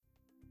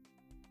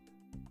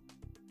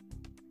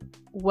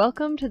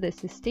Welcome to the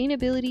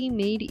Sustainability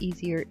Made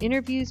Easier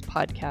Interviews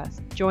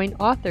podcast. Join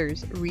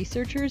authors,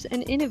 researchers,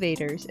 and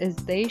innovators as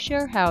they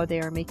share how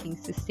they are making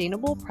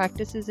sustainable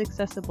practices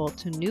accessible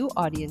to new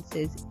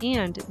audiences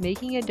and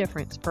making a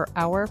difference for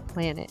our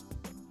planet.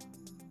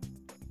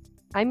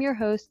 I'm your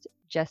host,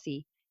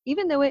 Jessie.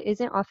 Even though it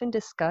isn't often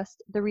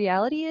discussed, the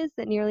reality is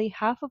that nearly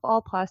half of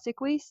all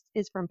plastic waste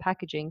is from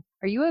packaging.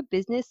 Are you a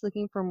business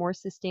looking for more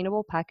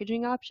sustainable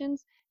packaging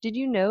options? Did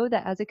you know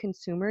that as a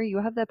consumer, you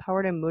have the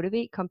power to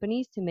motivate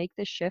companies to make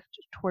the shift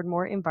toward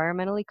more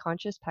environmentally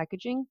conscious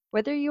packaging?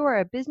 Whether you are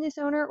a business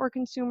owner or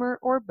consumer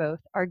or both,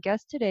 our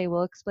guest today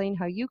will explain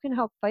how you can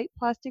help fight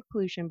plastic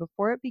pollution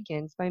before it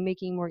begins by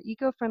making more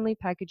eco-friendly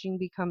packaging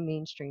become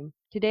mainstream.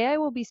 Today, I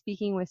will be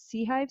speaking with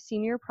SeaHive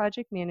Senior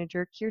Project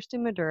Manager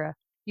Kirsten Midura.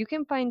 You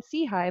can find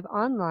SeaHive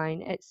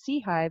online at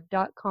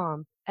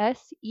seahive.com,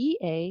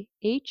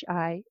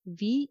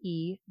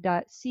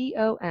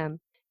 SeaHive.com.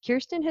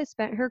 Kirsten has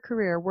spent her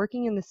career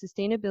working in the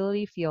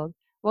sustainability field.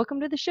 Welcome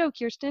to the show,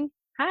 Kirsten.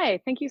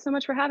 Hi, thank you so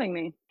much for having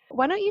me.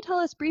 Why don't you tell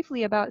us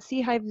briefly about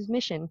SeaHive's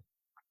mission?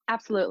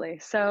 Absolutely.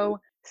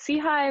 So,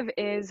 SeaHive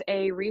is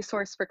a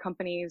resource for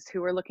companies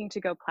who are looking to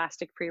go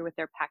plastic free with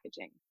their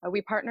packaging.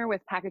 We partner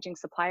with packaging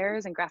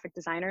suppliers and graphic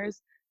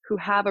designers who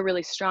have a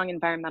really strong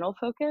environmental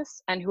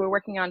focus and who are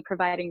working on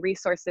providing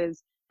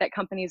resources that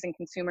companies and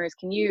consumers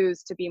can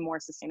use to be more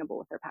sustainable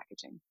with their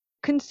packaging.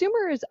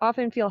 Consumers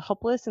often feel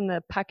helpless in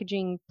the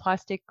packaging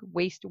plastic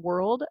waste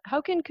world.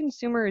 How can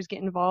consumers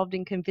get involved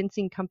in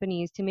convincing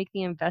companies to make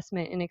the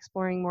investment in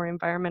exploring more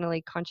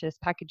environmentally conscious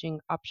packaging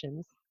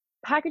options?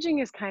 Packaging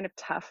is kind of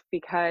tough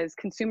because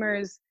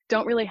consumers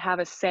don't really have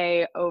a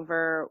say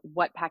over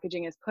what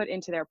packaging is put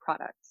into their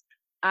products.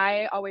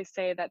 I always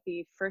say that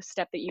the first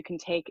step that you can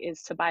take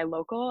is to buy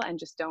local and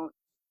just don't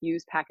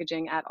use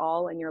packaging at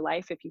all in your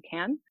life if you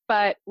can.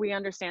 But we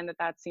understand that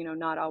that's,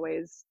 not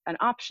always an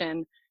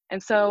option.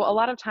 And so a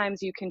lot of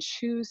times you can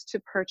choose to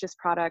purchase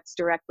products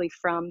directly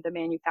from the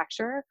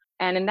manufacturer.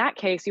 And in that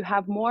case, you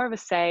have more of a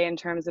say in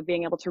terms of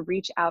being able to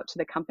reach out to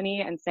the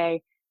company and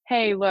say,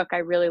 hey, look, I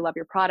really love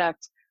your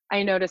product.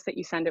 I noticed that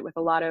you send it with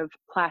a lot of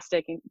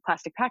plastic and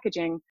plastic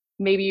packaging.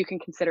 Maybe you can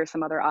consider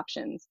some other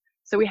options.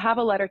 So we have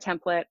a letter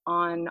template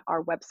on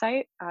our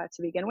website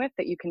to begin with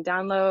that you can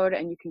download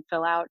and you can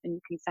fill out and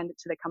you can send it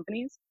to the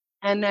companies.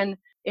 And then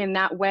in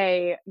that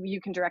way, you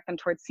can direct them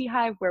towards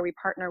SeaHive, where we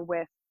partner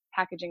with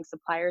packaging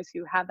suppliers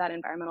who have that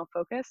environmental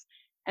focus.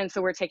 And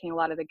so we're taking a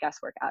lot of the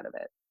guesswork out of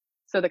it.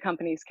 So the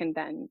companies can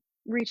then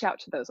reach out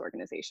to those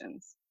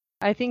organizations.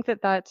 I think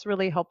that that's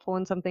really helpful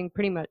and something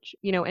pretty much,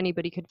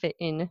 anybody could fit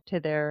into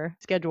their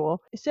schedule.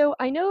 So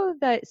I know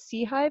that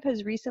SeaHive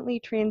has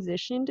recently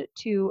transitioned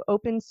to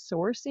open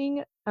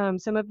sourcing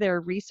some of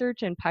their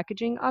research and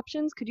packaging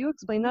options. Could you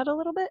explain that a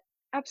little bit?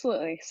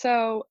 Absolutely.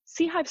 So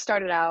SeaHive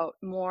started out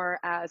more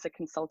as a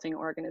consulting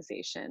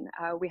organization.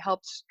 We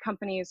helped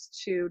companies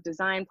to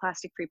design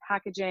plastic-free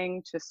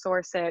packaging, to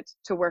source it,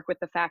 to work with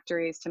the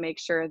factories to make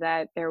sure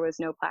that there was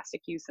no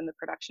plastic use in the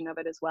production of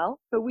it as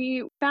well. But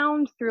we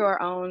found through our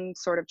own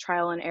sort of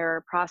trial and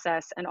error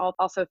process, and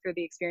also through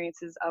the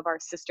experiences of our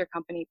sister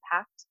company,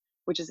 Pact,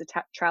 which is a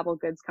travel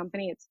goods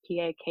company. It's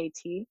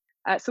PAKT.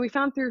 So we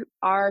found through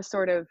our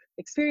sort of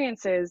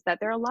experiences that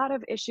there are a lot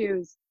of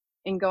issues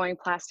in going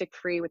plastic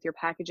free with your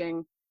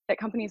packaging that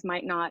companies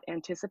might not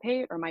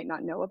anticipate or might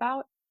not know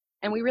about.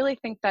 And we really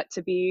think that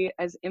to be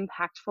as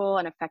impactful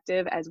and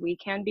effective as we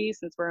can be,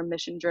 since we're a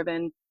mission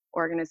driven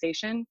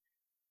organization,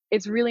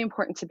 it's really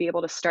important to be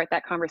able to start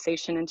that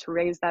conversation and to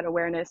raise that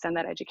awareness and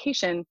that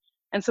education.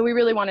 And so we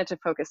really wanted to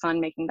focus on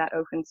making that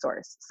open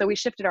source. So we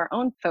shifted our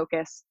own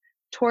focus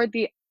toward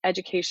the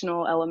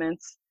educational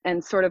elements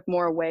and sort of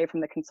more away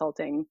from the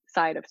consulting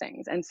side of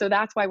things. And so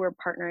that's why we're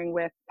partnering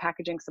with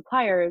packaging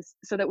suppliers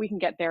so that we can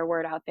get their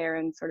word out there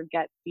and sort of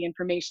get the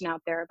information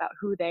out there about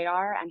who they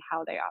are and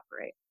how they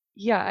operate.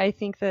 Yeah, I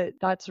think that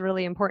that's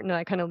really important.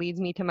 That kind of leads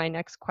me to my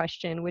next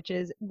question, which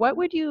is what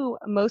would you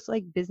most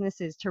like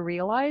businesses to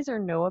realize or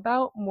know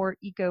about more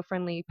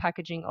eco-friendly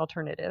packaging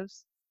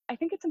alternatives? I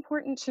think it's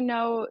important to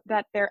know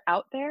that they're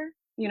out there.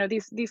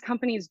 These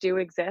companies do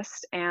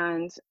exist,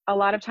 and a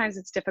lot of times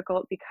it's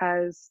difficult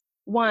because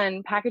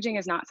one, packaging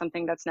is not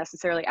something that's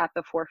necessarily at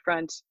the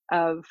forefront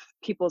of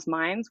people's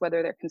minds,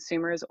 whether they're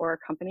consumers or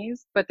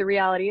companies. But the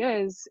reality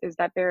is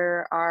that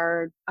there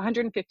are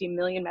 150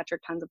 million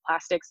metric tons of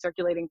plastic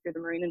circulating through the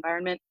marine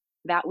environment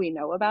that we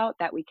know about,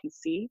 that we can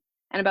see.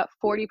 And about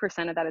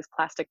 40% of that is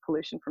plastic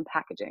pollution from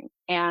packaging.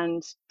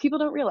 And people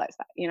don't realize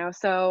that.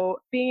 So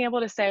being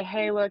able to say,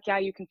 hey, look, yeah,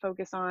 you can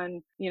focus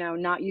on,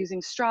 not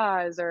using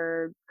straws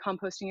or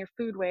composting your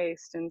food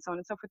waste and so on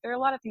and so forth. There are a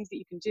lot of things that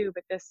you can do,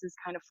 but this is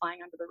kind of flying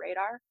under the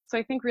radar. So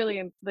I think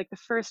really like the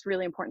first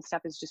really important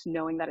step is just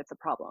knowing that it's a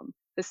problem.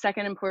 The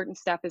second important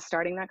step is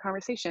starting that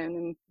conversation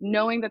and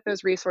knowing that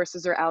those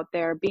resources are out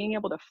there, being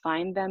able to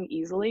find them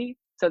easily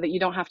so that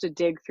you don't have to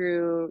dig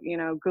through,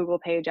 Google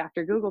page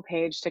after Google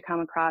page to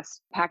come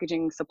across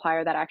packaging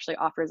supplier that actually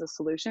offers a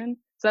solution.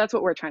 So that's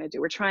what we're trying to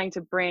do. We're trying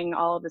to bring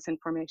all of this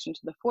information to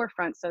the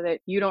forefront so that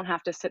you don't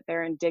have to sit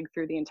there and dig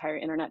through the entire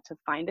internet to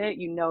find it.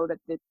 You know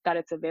that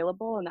it's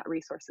available and that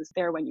resource is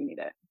there when you need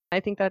it. I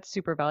think that's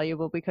super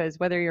valuable because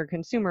whether you're a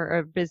consumer or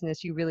a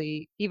business, you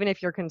really, even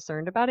if you're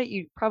concerned about it,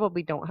 you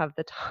probably don't have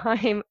the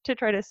time to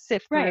try to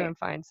sift through Right. and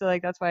find. So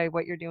like that's why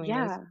what you're doing is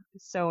Yeah.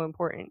 so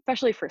important.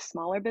 Especially for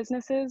smaller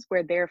businesses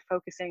where they're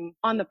focusing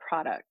on the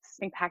products.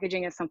 I think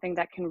packaging is something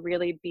that can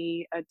really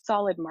be a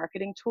solid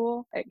marketing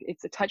tool.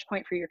 It's a touch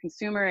point for your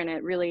consumer and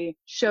it really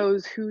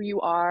shows who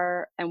you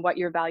are and what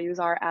your values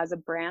are as a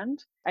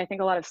brand. I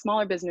think a lot of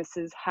smaller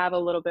businesses have a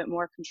little bit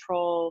more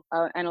control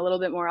and a little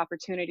bit more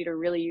opportunity to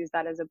really use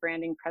that as a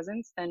branding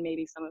presence than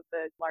maybe some of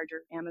the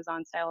larger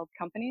Amazon style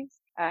companies.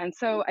 And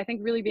so I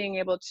think really being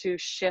able to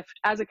shift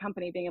as a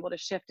company, being able to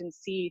shift and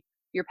see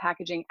your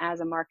packaging as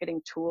a marketing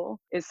tool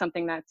is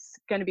something that's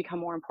going to become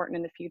more important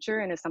in the future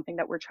and is something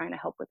that we're trying to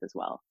help with as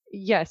well.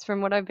 Yes, from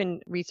what I've been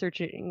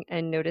researching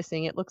and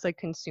noticing, it looks like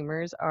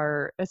consumers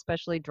are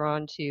especially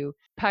drawn to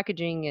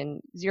packaging and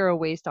zero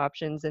waste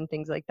options and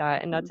things like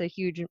that. And Mhm. that's a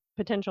huge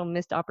potential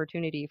missed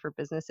opportunity for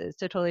businesses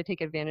to totally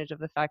take advantage of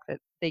the fact that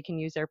they can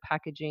use their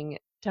packaging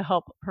to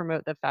help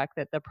promote the fact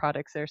that the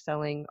products they're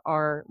selling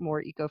are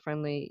more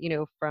eco-friendly,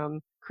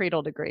 from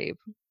cradle to grave.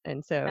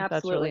 And so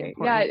that's really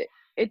Absolutely. Yeah, important.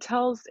 it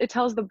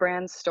tells the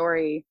brand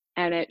story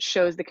and it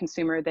shows the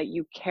consumer that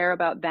you care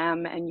about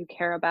them and you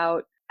care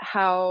about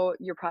how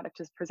your product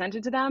is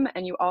presented to them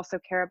and you also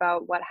care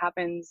about what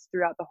happens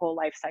throughout the whole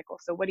life cycle.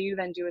 So what do you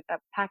then do with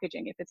that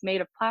packaging? If it's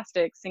made of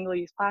plastic,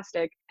 single-use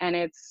plastic, and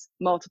it's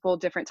multiple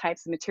different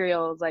types of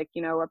materials like,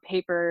 a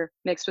paper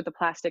mixed with a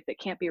plastic that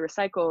can't be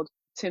recycled,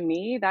 to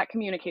me, that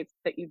communicates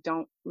that you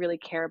don't really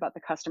care about the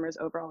customer's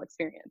overall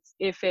experience.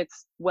 If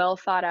it's well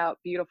thought out,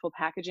 beautiful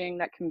packaging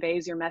that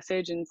conveys your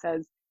message and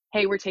says,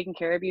 hey, we're taking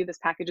care of you, this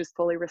package is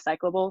fully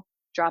recyclable,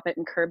 drop it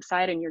in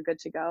curbside and you're good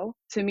to go.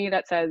 To me,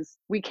 that says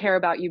we care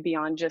about you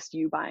beyond just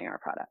you buying our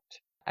product.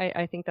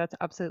 I think that's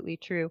absolutely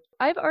true.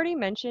 I've already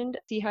mentioned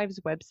SeaHive's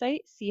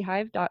website,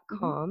 Mhm.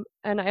 seahive.com,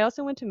 and I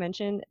also want to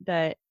mention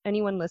that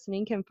anyone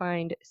listening can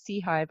find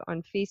SeaHive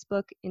on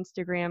Facebook,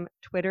 Instagram,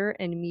 Twitter,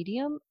 and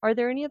Medium. Are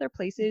there any other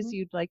places Mhm.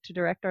 you'd like to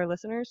direct our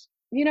listeners?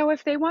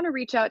 If they want to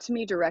reach out to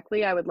me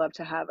directly, I would love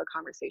to have a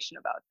conversation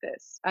about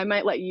this. I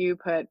might let you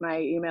put my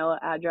email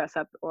address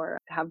up or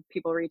have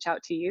people reach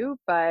out to you,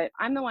 but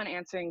I'm the one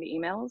answering the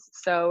emails.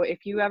 So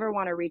if you ever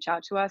want to reach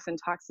out to us and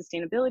talk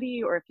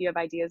sustainability or if you have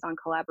ideas on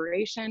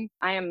collaboration,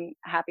 I am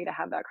happy to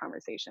have that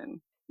conversation.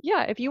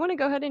 Yeah, if you want to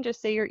go ahead and just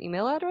say your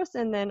email address,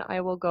 and then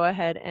I will go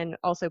ahead and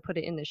also put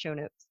it in the show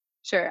notes.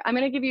 Sure. I'm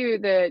going to give you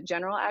the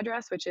general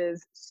address, which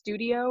is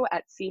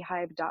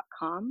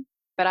studio@seahive.com,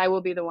 but I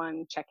will be the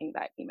one checking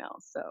that email.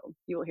 So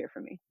you will hear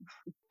from me.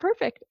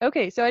 Perfect.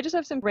 Okay, so I just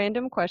have some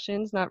random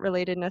questions, not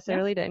related Yeah,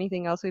 necessarily to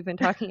anything else we've been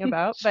talking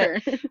about.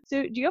 But sure.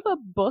 so, do you have a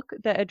book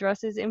that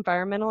addresses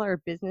environmental or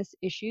business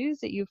issues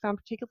that you found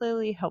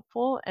particularly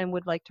helpful and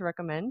would like to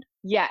recommend?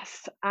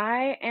 Yes,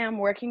 I am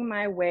working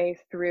my way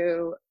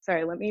through.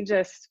 Sorry, let me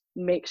just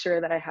make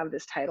sure that I have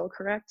this title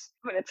correct,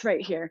 but it's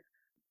right here.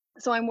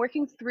 So I'm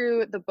working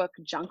through the book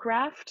Junk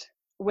Raft,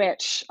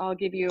 which I'll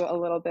give you a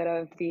little bit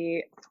of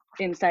the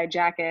inside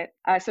jacket.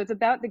 So it's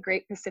about the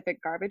Great Pacific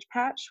Garbage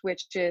Patch,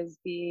 which is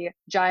the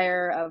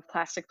gyre of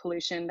plastic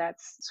pollution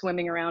that's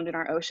swimming around in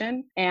our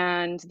ocean.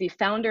 And the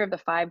founder of the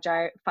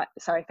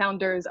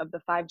founders of the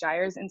Five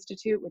Gyres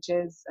Institute, which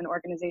is an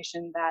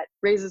organization that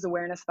raises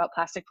awareness about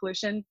plastic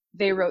pollution,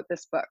 they wrote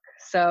this book.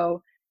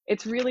 So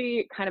it's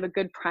really kind of a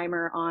good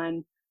primer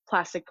on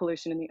plastic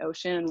pollution in the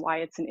ocean and why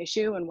it's an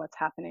issue and what's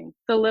happening.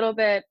 It's a little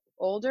bit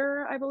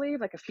older, I believe,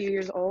 like a few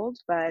years old,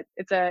 but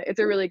it's a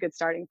really good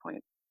starting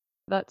point.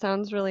 That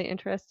sounds really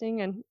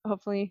interesting and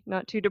hopefully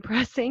not too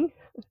depressing.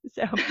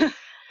 So,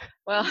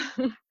 Well,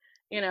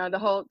 the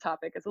whole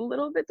topic is a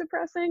little bit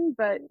depressing,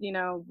 but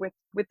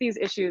with these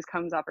issues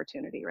comes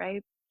opportunity,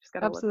 right? Just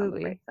got to look on the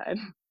bright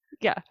absolutely. side.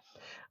 Yeah.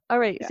 All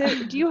right. So,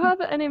 do Yeah. you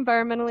have an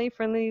environmentally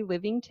friendly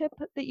living tip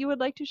that you would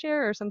like to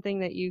share or something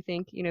that you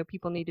think,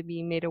 people need to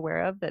be made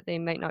aware of that they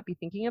might not be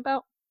thinking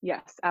about?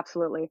 Yes,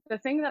 absolutely. The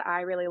thing that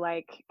I really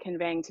like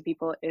conveying to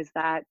people is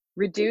that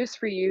reduce,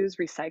 reuse,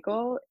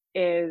 recycle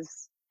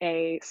is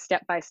a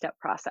step by step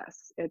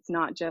process. It's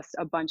not just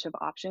a bunch of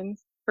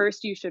options.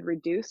 First, you should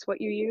reduce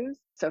what you use.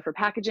 So, for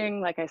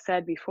packaging, like I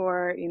said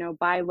before,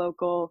 buy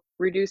local,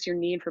 reduce your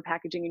need for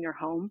packaging in your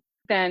home.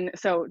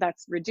 So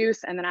that's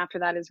reduce. And then after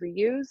that is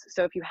reuse.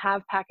 So, if you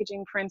have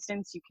packaging, for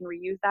instance, you can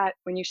reuse that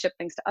when you ship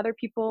things to other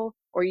people,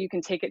 or you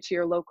can take it to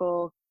your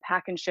local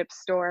pack and ship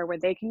store where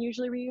they can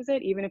usually reuse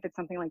it, even if it's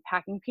something like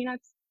packing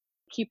peanuts.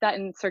 Keep that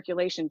in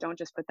circulation. Don't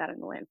just put that in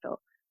the landfill.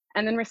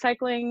 And then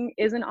recycling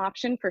is an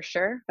option for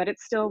sure, but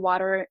it's still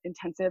water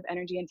intensive,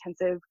 energy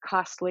intensive,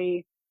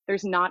 costly.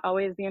 There's not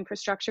always the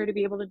infrastructure to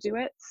be able to do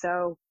it.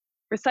 So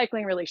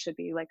recycling really should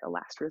be like a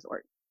last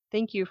resort.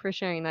 Thank you for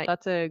sharing that.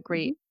 That's a Mhm.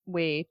 great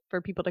way for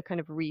people to kind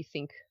of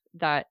rethink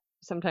that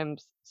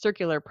sometimes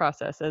circular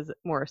process as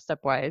more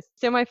stepwise.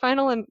 So my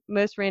final and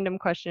most random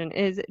question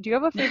is, do you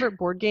have a favorite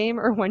board game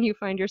or one you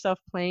find yourself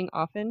playing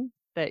often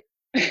that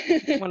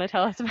you want to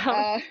tell us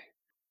about?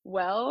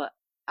 Well,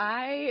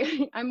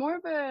 I'm more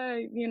of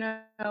a,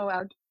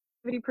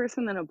 activity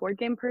person than a board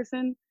game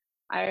person.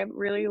 I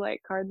really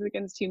like Cards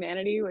Against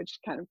Humanity, which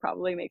kind of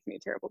probably makes me a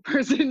terrible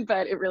person,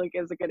 but it really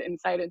gives a good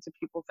insight into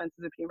people's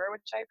senses of humor,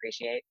 which I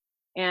appreciate.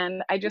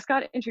 And I just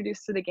got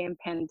introduced to the game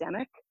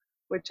Pandemic,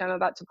 which I'm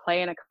about to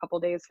play in a couple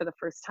days for the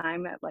first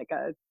time at like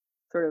a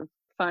sort of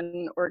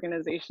fun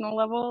organizational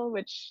level,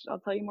 which I'll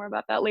tell you more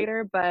about that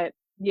later. But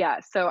yeah,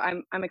 so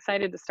I'm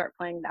excited to start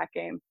playing that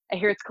game. I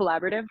hear it's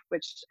collaborative,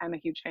 which I'm a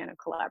huge fan of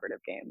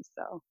collaborative games.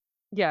 So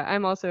Yeah,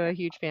 I'm also a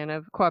huge fan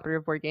of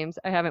cooperative board games.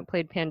 I haven't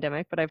played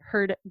Pandemic, but I've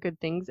heard good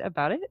things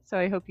about it, so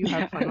I hope you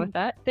have fun with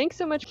that. Thanks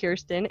so much,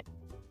 Kirsten.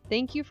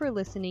 Thank you for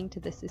listening to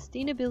the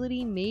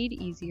Sustainability Made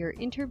Easier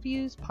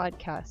Interviews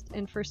podcast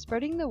and for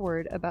spreading the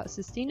word about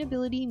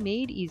sustainability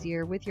made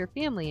easier with your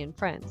family and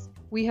friends.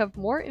 We have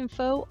more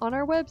info on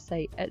our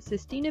website at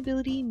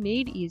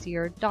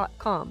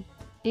sustainabilitymadeeasier.com.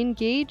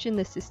 Engage in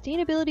the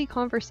sustainability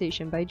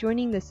conversation by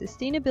joining the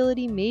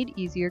Sustainability Made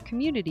Easier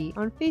community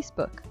on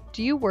Facebook.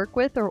 Do you work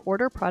with or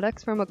order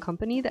products from a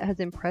company that has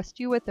impressed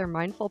you with their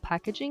mindful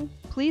packaging?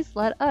 Please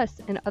let us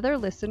and other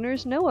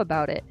listeners know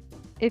about it.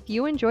 If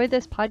you enjoy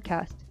this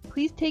podcast,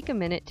 please take a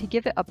minute to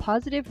give it a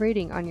positive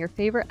rating on your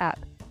favorite app.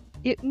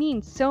 It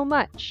means so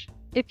much.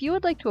 If you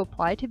would like to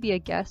apply to be a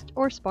guest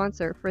or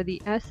sponsor for the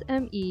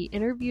SME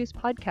Interviews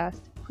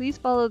podcast, please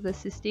follow the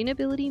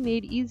Sustainability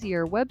Made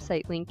Easier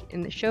website link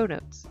in the show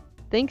notes.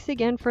 Thanks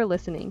again for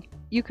listening.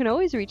 You can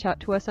always reach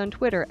out to us on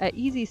Twitter at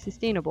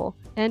EasySustainable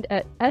and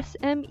at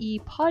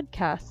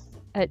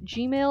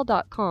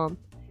smepodcasts@gmail.com.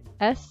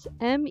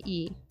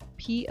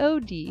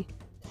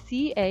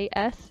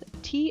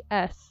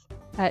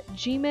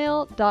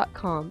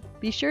 SMEPODCASTS@gmail.com.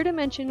 Be sure to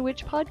mention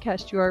which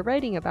podcast you are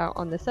writing about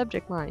on the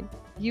subject line.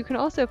 You can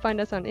also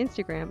find us on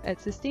Instagram at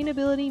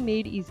Sustainability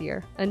Made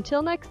Easier.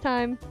 Until next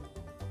time!